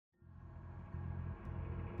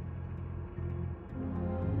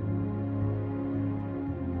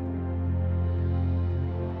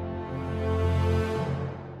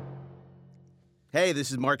Hey,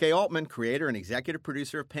 this is Mark A. Altman, creator and executive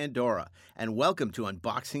producer of Pandora, and welcome to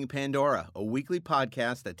Unboxing Pandora, a weekly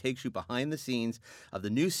podcast that takes you behind the scenes of the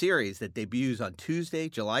new series that debuts on Tuesday,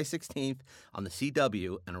 July 16th on the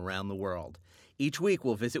CW and around the world. Each week,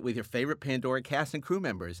 we'll visit with your favorite Pandora cast and crew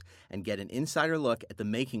members and get an insider look at the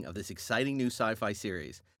making of this exciting new sci-fi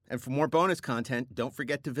series. And for more bonus content, don't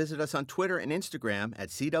forget to visit us on Twitter and Instagram at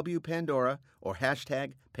CW Pandora or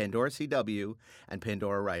hashtag PandoraCW and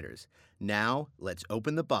Pandora Writers. Now, let's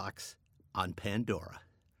open the box on Pandora.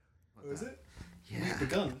 Oh, is it? Yeah. We've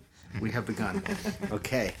begun. We have begun.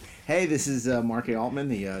 Okay. Hey, this is Mark A. Altman,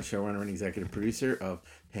 the showrunner and executive producer of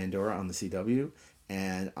Pandora on the CW.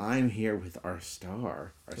 And I'm here with our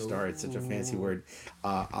star. Our star, it's such a fancy word.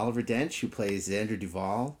 Oliver Dench, who plays Xander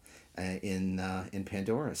Duval in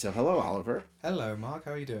Pandora. So hello, Oliver. Hello, Mark.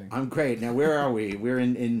 How are you doing? I'm great. Now, where are we? We're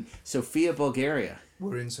in Sofia, Bulgaria.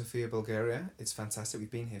 We're in Sofia, Bulgaria. It's fantastic. We've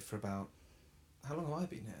been here for about... How long have I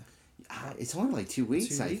been here? It's only like 2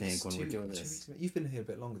 weeks, 2 I weeks? think, when Two- we're doing 2 this. weeks. You've been here a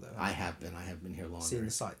bit longer, though. I have been here longer. Seeing the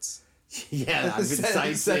sights. Yeah, I've been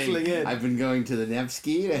sightseeing. Settling in. I've been going to the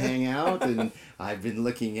Nevsky to hang out, and I've been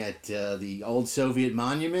looking at the old Soviet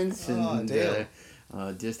monuments, and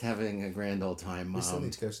just having a grand old time. We still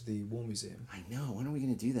need to go to the War Museum. I know. When are we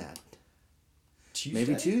going to do that? Tuesday?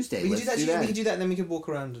 Maybe Tuesday. We can Let's do that. do that. We can do that, and then we can walk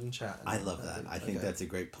around and chat. I love that. I think that's a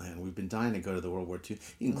great plan. We've been dying to go to the World War II.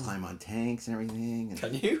 You can climb on tanks and everything. And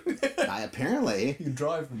Can you? apparently. You can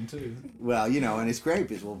drive them too. Well, and it's great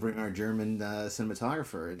because we'll bring our German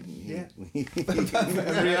cinematographer. And A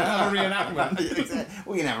reenactment. Exactly.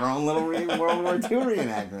 We can have our own little World War II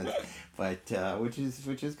reenactment, but which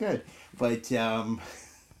is good. But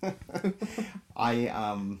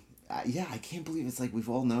I can't believe it's like we've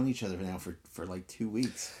all known each other now for like 2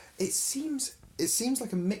 weeks. It seems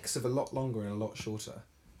like a mix of a lot longer and a lot shorter.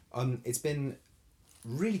 It's been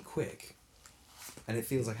really quick, and it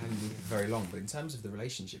feels like it hasn't been very long. But in terms of the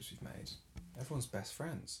relationships we've made, everyone's best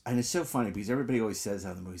friends. And it's so funny because everybody always says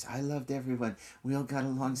on the movies, "I loved everyone. We all got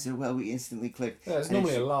along so well. We instantly clicked." Yeah, it's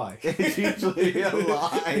normally a lie. It's usually a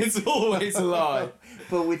lie. It's always a lie.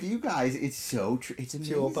 But with you guys, it's so true. It's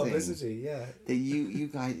amazing. Pure publicity, yeah. That you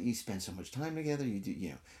guys spend so much time together. You do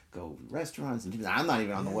go to restaurants and I'm not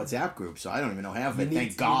even on the WhatsApp group, so I don't even know half of it.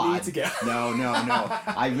 Thank God. You need to get... No.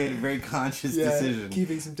 I've made a very conscious decision.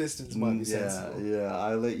 Keeping some distance might be sensible. Yeah.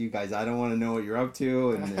 I let you guys. I don't want to know what you're up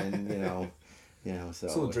to, and so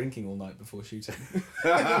it's all drinking all night before shooting.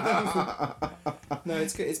 No,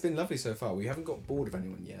 it's good. It's been lovely so far. We haven't got bored of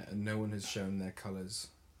anyone yet, and no one has shown their colours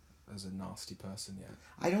as a nasty person yet.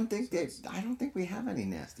 I don't think we have any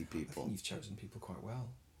nasty people. I think you've chosen people quite well.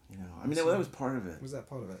 That was part of it. Was that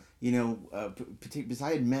part of it? Because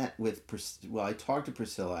I had met with I talked to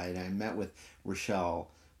Priscilla and I met with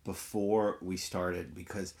Rochelle before we started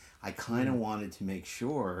because I kind of wanted to make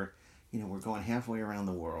sure. We're going halfway around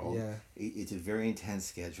the world. Yeah. It's a very intense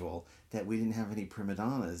schedule that we didn't have any prima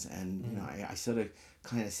donnas. And, I sort of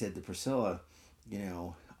kind of said to Priscilla,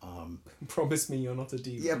 promise me you're not a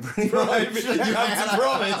diva. Yeah, pretty much. You have to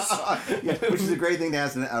promise. Which is a great thing to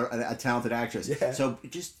ask a talented actress. Yeah. So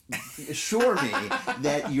just assure me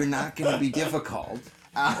that you're not going to be difficult.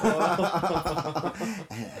 I'm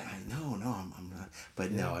not.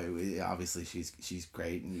 But no, obviously she's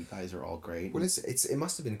great, and you guys are all great. Well, it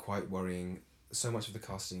must have been quite worrying. So much of the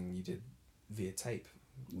casting you did via tape.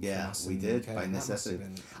 Yeah, we did by necessity.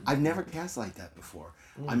 Been... I've never cast like that before.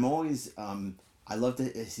 I'm always I love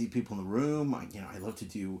to see people in the room. I love to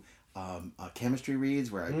do chemistry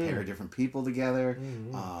reads where I pair different people together.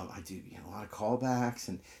 I do a lot of callbacks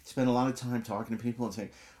and spend a lot of time talking to people and saying,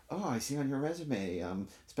 "Oh, I see on your resume,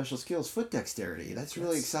 special skills, foot dexterity. That's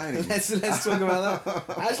really exciting." Let's talk about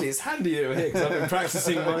that. Actually, it's handy you're here because I've been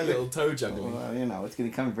practicing my little toe juggling. Well, it's going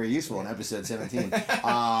to come very useful in episode 17.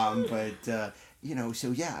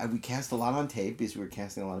 So yeah, we cast a lot on tape because we were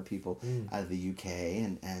casting a lot of people out of the UK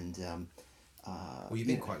and well, you've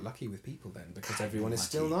been quite lucky with people then because everyone is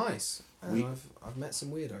still nice. I've met some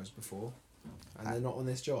weirdos before, and they're not on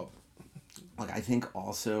this job. I think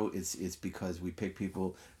also it's because we pick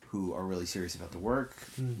people who are really serious about the work,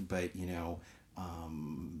 but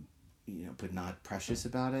but not precious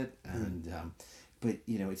about it, and but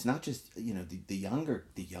it's not just the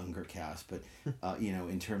younger cast, but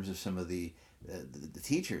in terms of some of the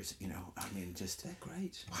teachers, they're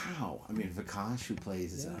great. Wow, Vikash, who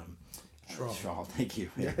plays. Schral. Thank you.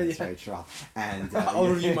 Yeah. Sorry, Schral. And I'll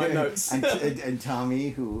review my notes. and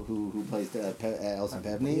Tommy, who plays Elson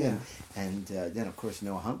Pevney, and then of course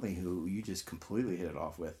Noah Huntley, who you just completely hit it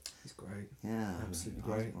off with. He's great. Yeah, absolutely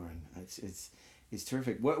great. He's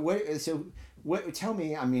terrific. What? Tell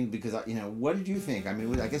me. I mean, because what did you think? I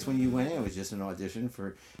mean, I guess when you went in, it was just an audition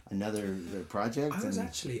for another project. I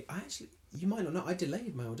actually, you might not know, I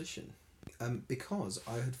delayed my audition, because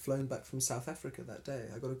I had flown back from South Africa that day.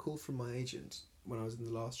 I got a call from my agent when I was in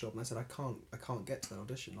the last job, and I said I can't get to that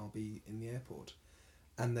audition. I'll be in the airport.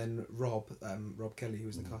 And then Rob Kelly, who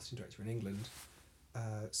was the casting director in England,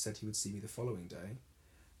 said he would see me the following day,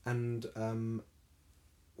 and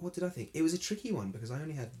what did I think? It was a tricky one because I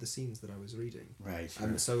only had the scenes that I was reading. Right.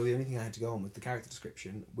 Sure. So the only thing I had to go on was the character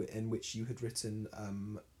description, in which you had written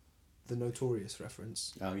the Notorious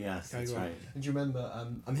reference. Oh yes, that's right. And do you remember?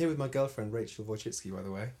 I'm here with my girlfriend Rachel Wojcicki, by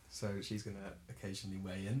the way. So she's gonna occasionally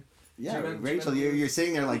weigh in. Yeah, Rachel, you're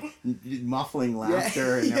sitting there like muffling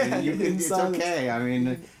laughter and everything. It's okay. I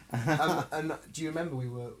mean, and do you remember we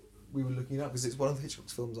were looking it up because it's one of the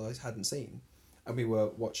Hitchcock's films I hadn't seen, and we were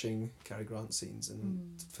watching Cary Grant scenes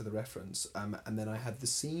and for the reference. And then I had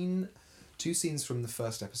two scenes from the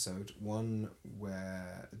first episode. One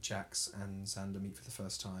where Jax and Xander meet for the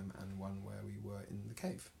first time, and one where we were in the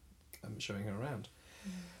cave, showing her around.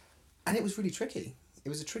 And it was really tricky. It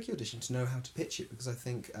was a tricky audition to know how to pitch it because I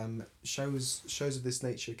think shows of this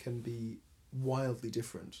nature can be wildly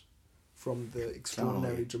different, from the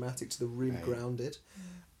extraordinarily dramatic to the really grounded.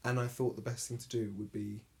 And I thought the best thing to do would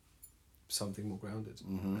be something more grounded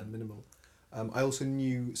and minimal. I also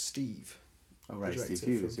knew Steve. Oh right, Steve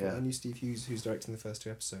Hughes. I knew Steve Hughes, who's directing the first 2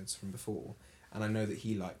 episodes from before, and I know that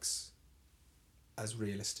he likes as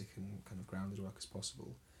realistic and kind of grounded work as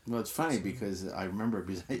possible. Well, it's funny because I remember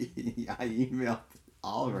because I emailed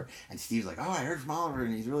Oliver, and Steve's like, "Oh, I heard from Oliver,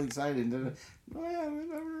 and he's really excited." And oh yeah, we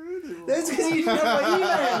never heard it. That's because you didn't have my email.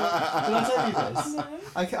 Did I tell you this?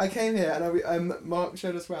 No. I came here and Mark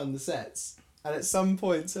showed us around the sets, and at some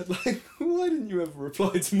point said like, "Why didn't you ever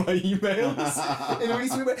reply to my emails?"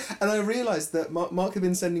 And I realised that Mark had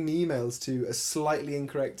been sending me emails to a slightly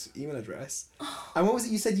incorrect email address. And what was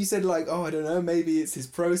it you said? You said like, "Oh, I don't know, maybe it's his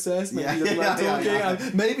process, maybe he doesn't like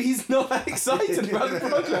talking, maybe he's not that excited about the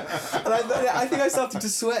project." And I think I started to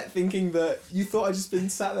sweat thinking that you thought I'd just been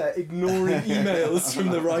sat there ignoring emails from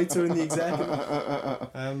the writer and the executive.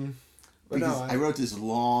 Because I wrote this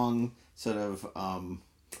long sort of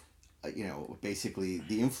basically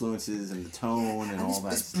the influences and the tone and all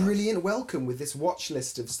that this stuff. Brilliant welcome with this watch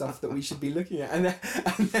list of stuff that we should be looking at, and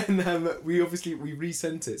then we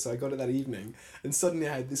resent it, so I got it that evening, and suddenly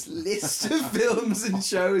I had this list of films and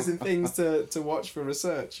shows and things to watch for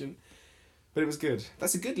research, but it was good.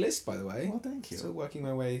 That's a good list, by the way. Well, thank you. Still working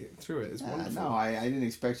my way through it. It's wonderful. No, I didn't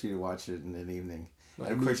expect you to watch it in an evening.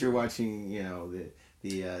 And of course, you're watching,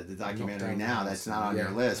 the documentary now. That's not on your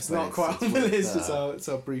list. It's not quite on the list. It's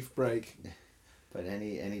our brief break. But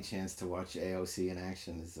any chance to watch AOC in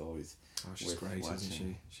action is always she's great, watching. isn't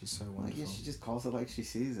she? She's so wonderful. I guess she just calls it like she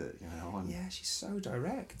sees it, And yeah, she's so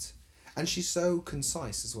direct, and she's so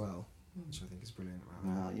concise as well, which I think is brilliant about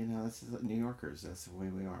her. Well, that's New Yorkers. That's the way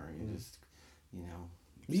we are. You just,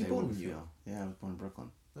 Were you born in New York? Yeah, I was born in Brooklyn.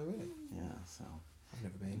 Oh really? Yeah, so. I've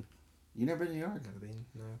never been. You never been to New York? Never been,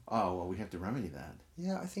 no. Oh, well, we have to remedy that.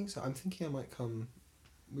 Yeah, I think so. I'm thinking I might come.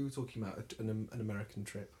 We were talking about an American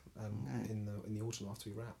trip in the autumn after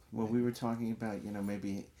we wrap. Well, we were talking about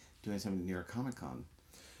maybe doing something at New York Comic Con,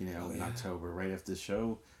 in October, right after the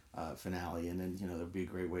show finale, and then there'd be a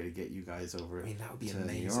great way to get you guys over that would be to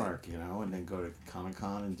amazing. New York, and then go to Comic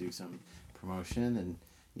Con and do some promotion and.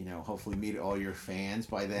 Hopefully meet all your fans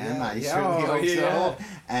by then. I certainly hope so.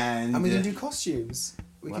 And we can do costumes.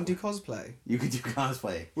 We can do cosplay. You can do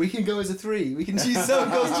cosplay. We can go as a 3. We can choose some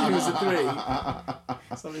costume as a 3.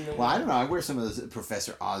 I don't know. I wear some of those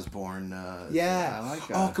Professor Osborne. I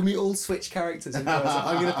like can we all switch characters? I'm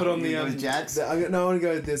going to put on the Jax. I want to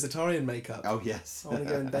go the Zatarian makeup. Oh yes. I want to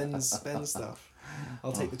go in Ben's stuff.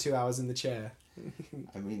 I'll take the 2 hours in the chair.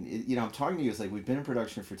 I mean, I'm talking to you. It's like we've been in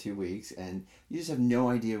production for 2 weeks, and you just have no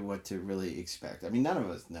idea what to really expect. I mean, none of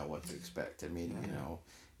us know what to expect. I mean,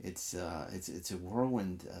 it's a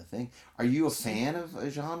whirlwind thing. Are you a fan of a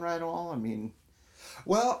genre at all? I mean,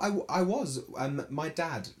 well, I was. My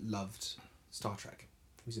dad loved Star Trek.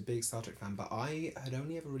 He was a big Star Trek fan, but I had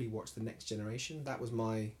only ever really watched The Next Generation. That was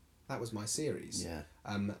my series. Yeah.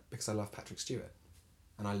 Because I love Patrick Stewart.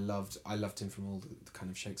 And I loved him from all the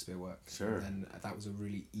kind of Shakespeare work. Sure. And that was a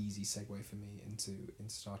really easy segue for me into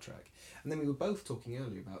Star Trek. And then we were both talking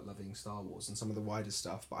earlier about loving Star Wars and some of the wider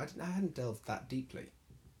stuff, but I hadn't delved that deeply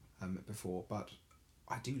before, but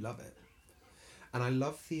I do love it. And I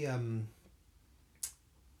love the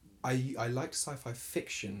I liked sci-fi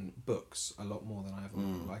fiction books a lot more than I ever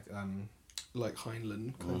like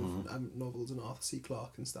Heinlein kind of novels and Arthur C.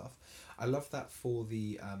 Clarke and stuff. I love that for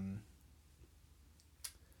the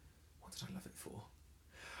What did I love it for?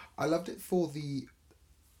 I loved it for the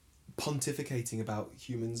pontificating about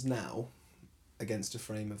humans now against a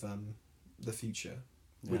frame of the future,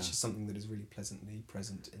 which is something that is really pleasantly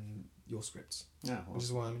present in your scripts. Yeah, which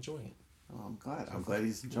is why I'm enjoying it. Oh, I'm glad. I'm glad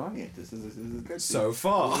he's enjoying it. This is good. So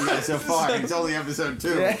far. Yeah, so far. It's only episode 2,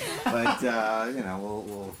 Yeah. but you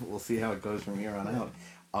know, we'll see how it goes from here on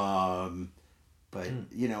out. But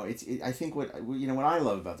you know, I think what I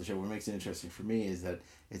love about the show, what makes it interesting for me, is that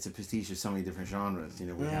it's a pastiche of so many different genres. You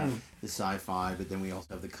know, we have the sci-fi, but then we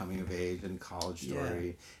also have the coming of age and college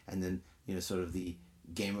story, and then you know, sort of the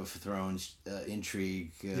Game of Thrones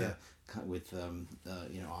intrigue with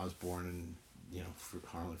you know, Osborne and you know,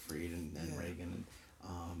 Harlan Freed and Reagan,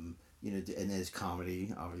 and you know, and there's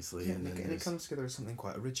comedy, obviously, and it comes together as something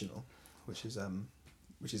quite original, which is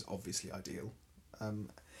obviously ideal.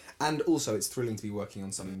 And also, it's thrilling to be working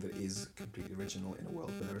on something that is completely original in a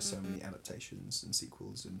world where there are so many adaptations and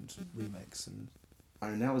sequels and remakes. And I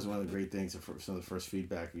mean, that was one of the great things. Some of the first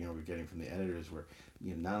feedback, you know, we're getting from the editors were,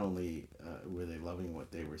 you know, not only were they loving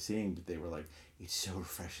what they were seeing, but they were like, it's so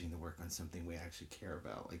refreshing to work on something we actually care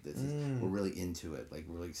about. Like this is, we're really into it. Like,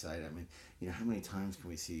 we're really excited. I mean, you know, how many times can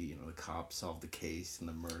we see, you know, the cop solve the case and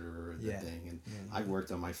the murderer and the thing? And I've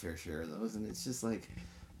worked on my fair share of those, and it's just like,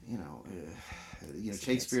 you know,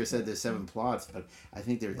 Shakespeare said there's 7 plots, but I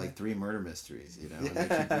think there's like 3 murder mysteries, you know, and they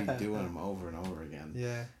keep redoing them over and over again.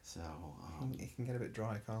 Yeah. So it can get a bit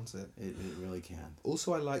dry, can't it? It really can.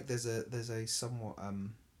 Also, I like there's a somewhat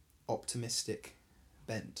optimistic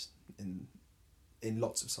bent in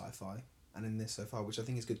lots of sci-fi, and in this so far, which I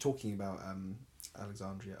think is good. Talking about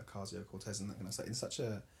Alexandria Ocasio-Cortez and that kind of stuff in such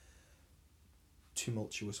a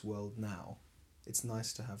tumultuous world now, it's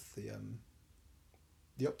nice to have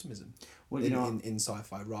the optimism in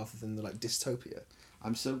sci-fi rather than the like dystopia.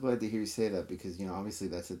 I'm so glad to hear you say that, because you know, obviously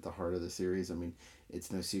that's at the heart of the series. I mean,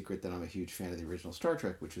 it's no secret that I'm a huge fan of the original Star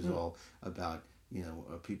Trek, which was all about, you know,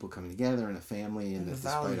 people coming together in a family, and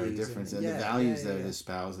despite our difference and the values that it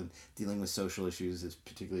espoused, and dealing with social issues,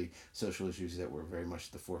 particularly social issues that were very much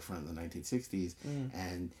at the forefront in the 1960s.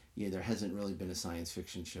 And you know, there hasn't really been a science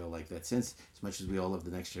fiction show like that since. As much as we all love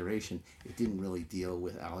The Next Generation, it didn't really deal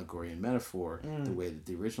with allegory and metaphor the way that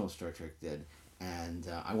the original Star Trek did. And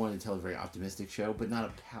I wanted to tell a very optimistic show, but not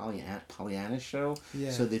a Pollyannish show,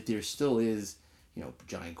 so that there still is, you know,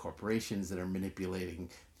 giant corporations that are manipulating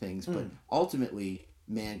things, but ultimately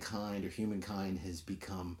mankind or humankind has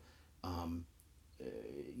become,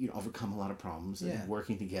 you know, overcome a lot of problems and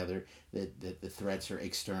working together. That the threats are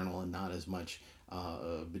external and not as much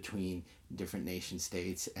between different nation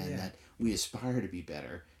states, and that we aspire to be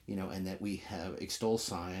better. You know, and that we have extol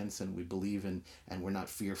science, and we believe in, and we're not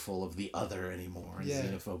fearful of the other anymore, and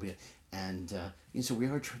xenophobia. And you know, so we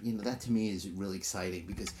are, you know, that to me is really exciting,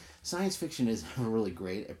 because science fiction is never really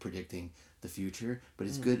great at predicting the future, but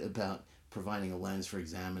it's good about providing a lens for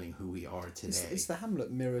examining who we are today. It's the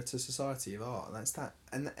Hamlet mirror to society of art. That's that,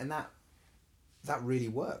 and that really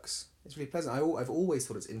works. It's really pleasant. I've always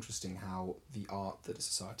thought it's interesting how the art that a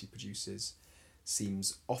society produces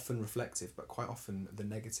seems often reflective, but quite often the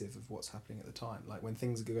negative of what's happening at the time. Like when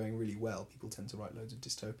things are going really well, people tend to write loads of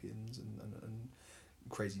dystopians and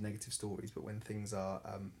crazy negative stories. But when things are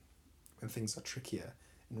trickier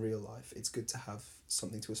in real life, it's good to have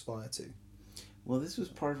something to aspire to. Well, this was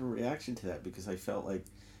part of a reaction to that, because I felt like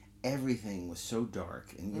everything was so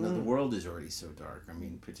dark, and you know, the world is already so dark. I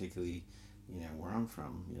mean, particularly, you know, where I'm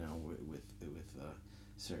from, you know, with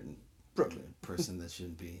certain Brooklyn person that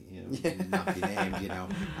shouldn't be, you know, not be named. You know,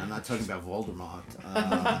 I'm not talking about Voldemort,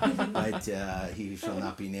 but he shall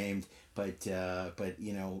not be named. But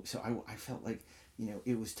you know, so I felt like, you know,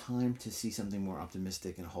 it was time to see something more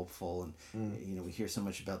optimistic and hopeful, and you know, we hear so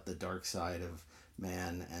much about the dark side of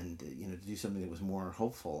man, and you know, to do something that was more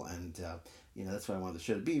hopeful, and you know, that's what I wanted the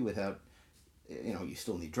show to be. Without, you know, you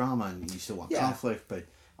still need drama and you still want conflict, but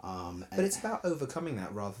it's about overcoming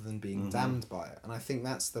that rather than being damned by it. And I think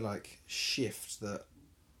that's the like shift that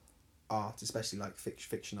art, especially like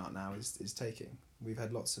fiction art now, is taking. We've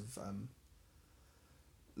had lots of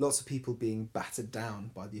people being battered down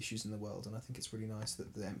by the issues in the world, and I think it's really nice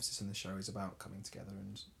that the emphasis in the show is about coming together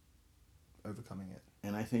and overcoming it.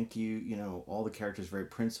 And I think you know, all the characters are very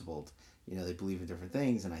principled. You know, they believe in different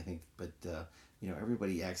things, and I think, but you know,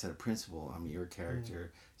 everybody acts out of principle. I mean, your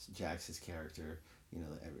character, Jax's character. You know,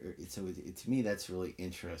 so to me that's really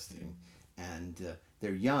interesting, and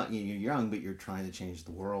they're young. You're young, but you're trying to change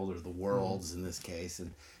the world, or the worlds in this case,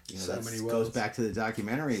 and you know, that goes back to the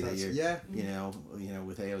documentary that you know,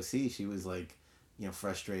 with AOC, she was like, you know,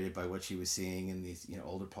 frustrated by what she was seeing in these, you know,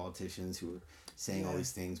 older politicians who were saying all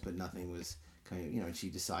these things, but nothing was kind of, you know, and she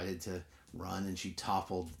decided to run, and she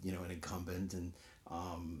toppled, an incumbent, and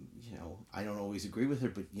I don't always agree with her,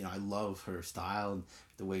 but I love her style and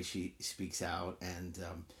the way she speaks out, and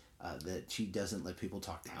that she doesn't let people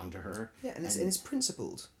talk down to her. Yeah, and it's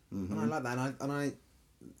principled, and I like that, and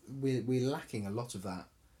we're lacking a lot of that,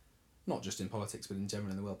 not just in politics but in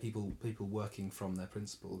general in the world. People working from their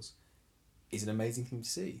principles is an amazing thing to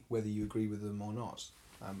see, whether you agree with them or not.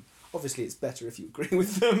 Obviously, it's better if you agree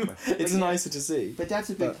with them. It's nicer to see. But that's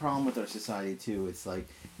a big problem with our society too. It's like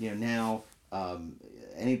now.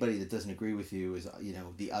 Anybody that doesn't agree with you is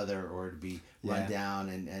the other, or to be run down,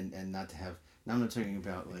 and not to have. Now I'm not talking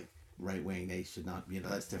about like right wing. They should not.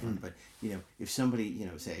 That's different. But if somebody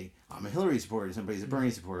say I'm a Hillary supporter, somebody's a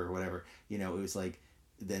Bernie supporter or whatever, it was like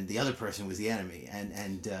then the other person was the enemy, and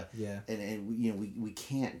we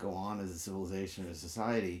can't go on as a civilization or a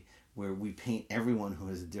society where we paint everyone who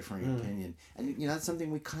has a differing opinion, and that's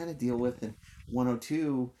something we kind of deal with in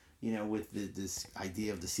 102. With this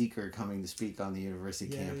idea of the seeker coming to speak on the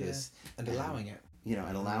university campus. And allowing it.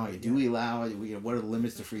 And allowing it. Do we allow it? What are the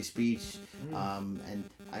limits to free speech? And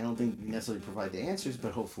I don't think we necessarily provide the answers,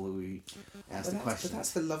 but hopefully we ask the questions. But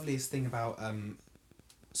that's the loveliest thing about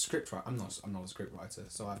script writing. I'm not a script writer,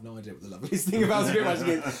 so I have no idea what the loveliest thing about script writing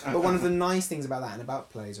is. But one of the nice things about that, and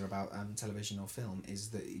about plays or about television or film, is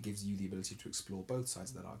that it gives you the ability to explore both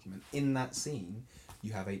sides of that argument. In that scene,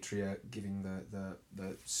 you have Atria giving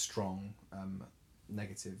the strong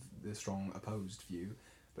negative, the strong opposed view,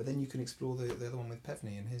 but then you can explore the other one with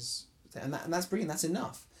Pevney and his, and that's brilliant. That's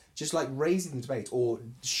enough. Just like raising the debate or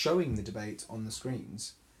showing the debate on the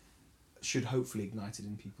screens should hopefully ignite it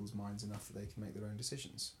in people's minds enough that they can make their own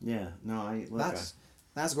decisions. Yeah, no, that's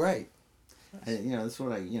great. That's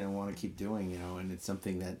what I want to keep doing. And it's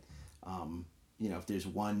something that. If there's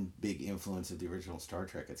one big influence of the original Star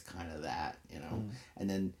Trek, it's kind of that, And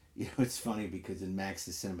then, it's funny because in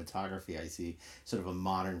Max's cinematography, I see sort of a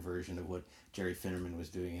modern version of what Jerry Finnerman was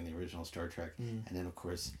doing in the original Star Trek. And then, of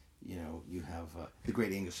course, you have the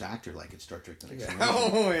great English actor like in Star Trek The Next Generation.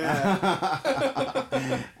 Oh, yeah.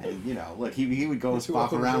 And, look, he would go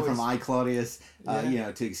pop around from I, Claudius,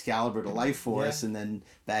 to Excalibur to Life Force, and then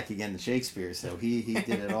back again to Shakespeare. So he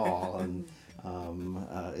did it all. And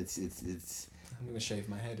it's I'm going to shave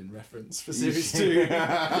my head in reference for Series 2. You're going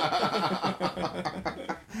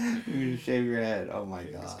to shave your head. Oh, my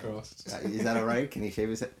God. Crossed. Is that all right? Can he shave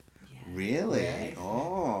his head? Yeah. Really? Yeah.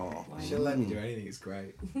 Oh. She'll let me do anything. It's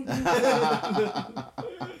great.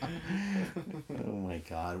 Oh, my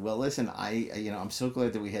God. Well, listen, I'm so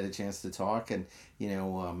glad that we had a chance to talk. And,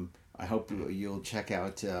 I hope you'll check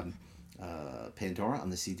out Pandora on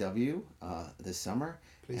the CW this summer.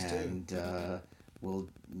 Please do. And we'll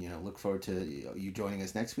look forward to you joining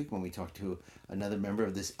us next week when we talk to another member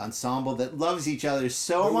of this ensemble that loves each other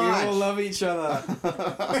so much. We all love each other.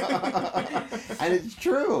 And it's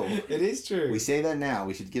true. It is true. We say that now.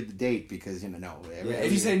 We should give the date because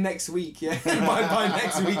if you say next week, by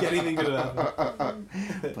next week anything could happen.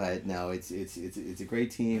 But no, it's a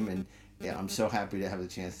great team, and I'm so happy to have the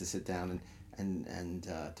chance to sit down and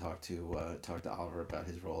talk to Oliver about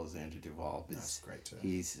his role as Andrew Duvall. That's great.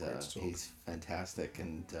 He's fantastic,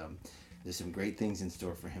 and there's some great things in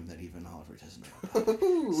store for him that even Oliver doesn't know about.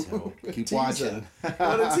 So keep watching.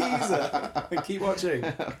 What a teaser! Keep watching.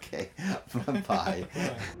 Okay. Bye.